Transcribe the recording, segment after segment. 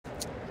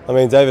I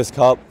mean, Davis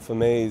Cup for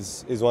me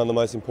is one of the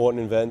most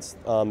important events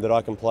that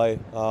I can play.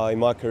 In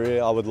my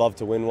career, I would love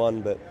to win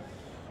one, but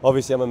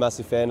obviously I'm a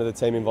massive fan of the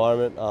team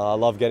environment. I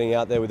love getting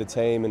out there with the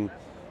team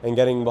and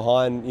getting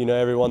behind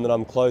everyone that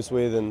I'm close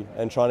with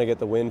and trying to get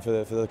the win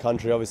for the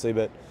country, obviously.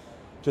 But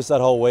just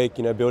that whole week,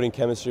 building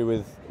chemistry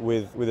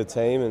with a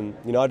team, and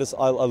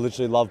I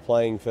literally love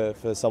playing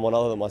for someone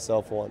other than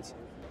myself for once.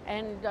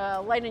 And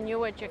Leighton,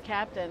 you as your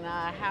captain,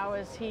 how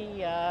is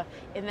he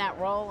in that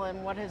role,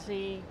 and what has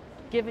he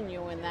given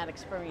you in that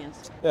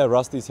experience? Yeah,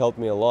 Rusty's helped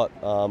me a lot.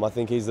 I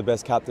think he's the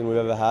best captain we've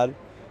ever had.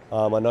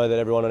 I know that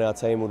everyone on our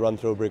team would run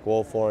through a brick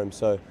wall for him.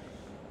 So,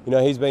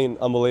 he's been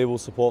unbelievable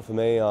support for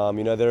me.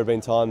 There have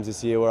been times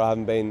this year where I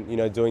haven't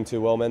been, doing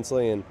too well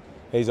mentally, and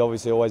he's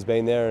obviously always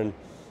been there. And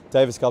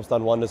Davis Cup's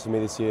done wonders for me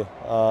this year.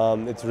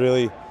 It's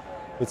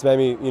made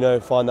me,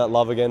 find that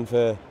love again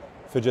for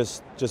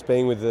just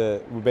being with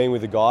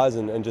the guys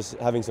and just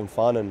having some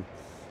fun, and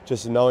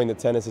just knowing that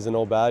tennis isn't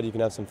all bad. You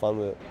can have some fun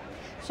with it.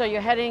 So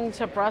you're heading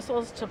to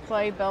Brussels to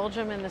play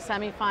Belgium in the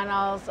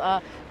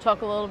semifinals.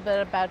 Talk a little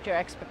bit about your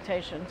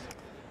expectations.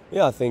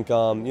 Yeah, I think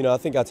I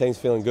think our team's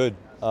feeling good.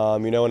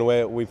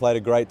 When we played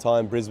a great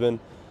time in Brisbane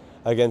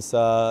against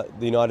the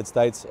United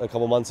States a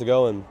couple of months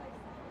ago, and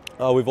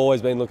we've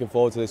always been looking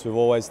forward to this. We've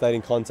always stayed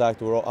in contact.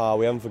 We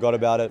haven't forgot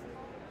about it.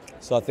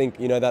 So I think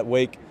that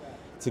week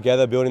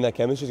together, building that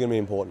chemistry is going to be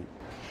important.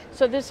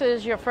 So this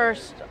is your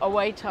first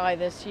away tie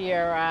this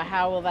year.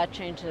 How will that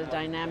change the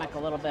dynamic a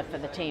little bit for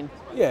the team?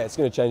 Yeah, it's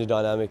going to change the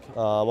dynamic.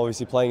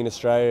 Obviously, playing in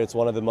Australia, it's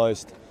one of the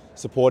most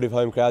supportive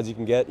home crowds you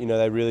can get.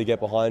 They really get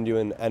behind you,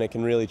 and it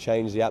can really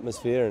change the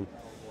atmosphere. And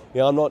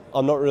I'm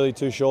not really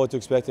too sure what to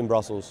expect in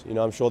Brussels.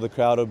 I'm sure the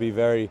crowd will be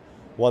very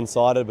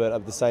one-sided, but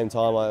at the same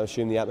time, I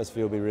assume the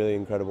atmosphere will be really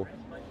incredible.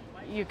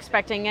 You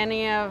expecting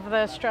any of the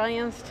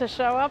Australians to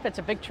show up? It's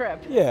a big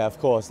trip. Yeah, of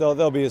course.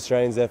 There'll be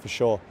Australians there for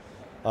sure.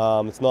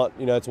 It's not,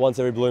 it's once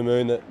every blue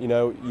moon that,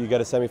 you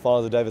get a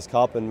semi-finals of Davis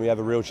Cup and we have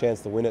a real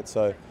chance to win it.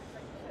 So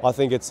I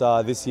think it's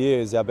this year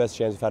is our best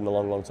chance we've had in a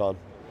long, long time.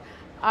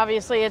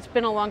 Obviously, it's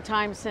been a long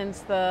time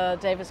since the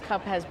Davis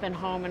Cup has been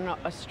home in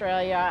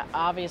Australia.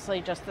 Obviously,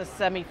 just the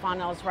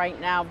semi-finals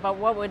right now. But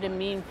what would it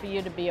mean for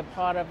you to be a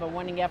part of a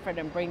winning effort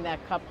and bring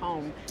that cup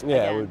home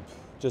again?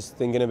 Just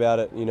thinking about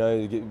it,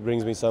 it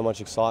brings me so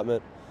much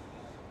excitement.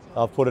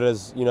 I've put it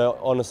as,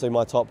 honestly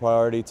my top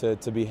priority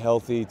to be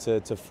healthy,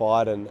 to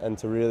fight and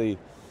to really,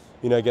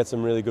 get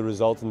some really good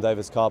results in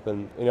Davis Cup.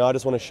 And, I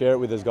just want to share it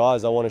with those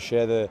guys. I want to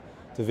share the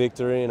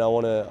victory, and I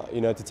want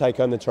to, to take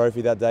home the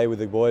trophy that day with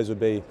the boys would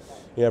be,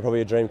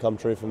 probably a dream come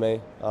true for me.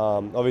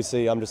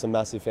 Obviously, I'm just a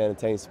massive fan of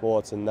team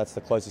sports, and that's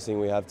the closest thing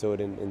we have to it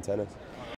in tennis.